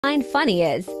find funny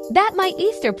is that my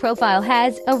Easter profile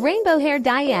has a rainbow hair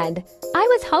dye and I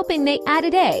was hoping they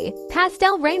added a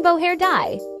pastel rainbow hair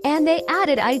dye and they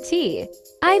added IT.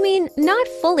 I mean, not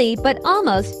fully but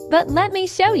almost, but let me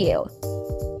show you.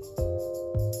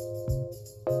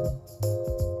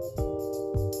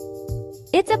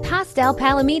 It's a pastel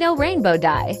palomino rainbow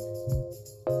dye.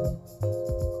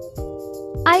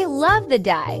 I love the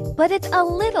dye, but it's a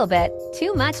little bit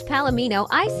too much palomino,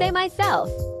 I say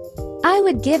myself. I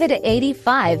would give it an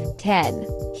 85/10.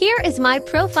 Here is my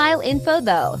profile info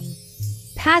though.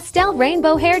 Pastel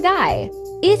rainbow hair dye,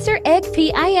 Easter egg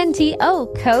PINTO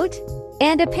coat,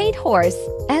 and a paint horse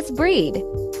as breed.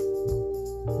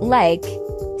 Like,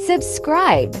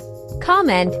 subscribe,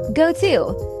 comment, go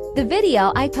to the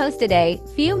video I posted a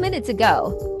few minutes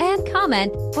ago, and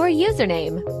comment or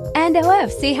username. And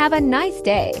OFC, have a nice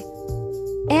day.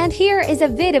 And here is a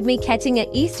vid of me catching an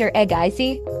Easter egg, I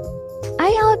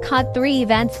caught 3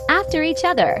 events after each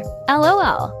other.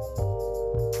 LOL.